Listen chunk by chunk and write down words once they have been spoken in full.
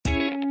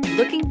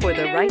Looking for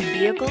the right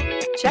vehicle?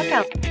 Check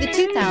out the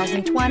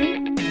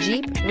 2020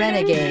 Jeep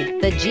Renegade.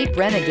 The Jeep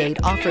Renegade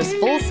offers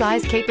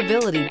full-size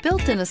capability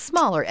built in a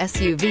smaller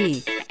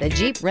SUV. The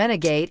Jeep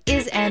Renegade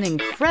is an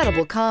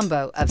incredible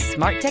combo of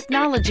smart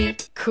technology,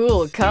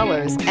 cool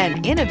colors,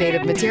 and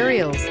innovative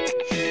materials.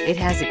 It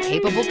has a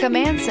capable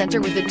command center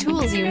with the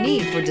tools you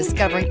need for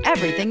discovering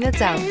everything that's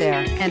out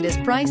there and is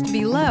priced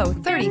below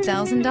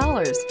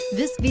 $30,000.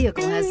 This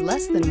vehicle has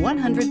less than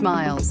 100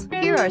 miles.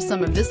 Here are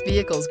some of this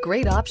vehicle's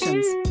great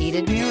options: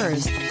 heated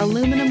mirrors,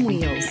 aluminum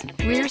wheels,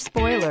 rear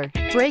spoiler,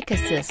 brake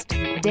assist,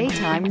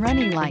 daytime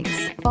running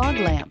lights, fog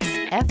lamps,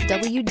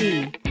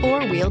 FWD,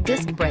 four-wheel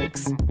disc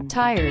brakes,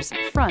 tires,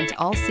 front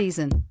all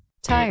season,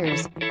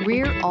 tires,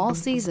 rear all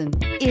season.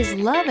 Is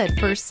love at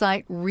first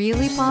sight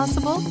really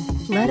possible?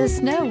 Let us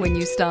know when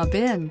you stop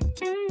in.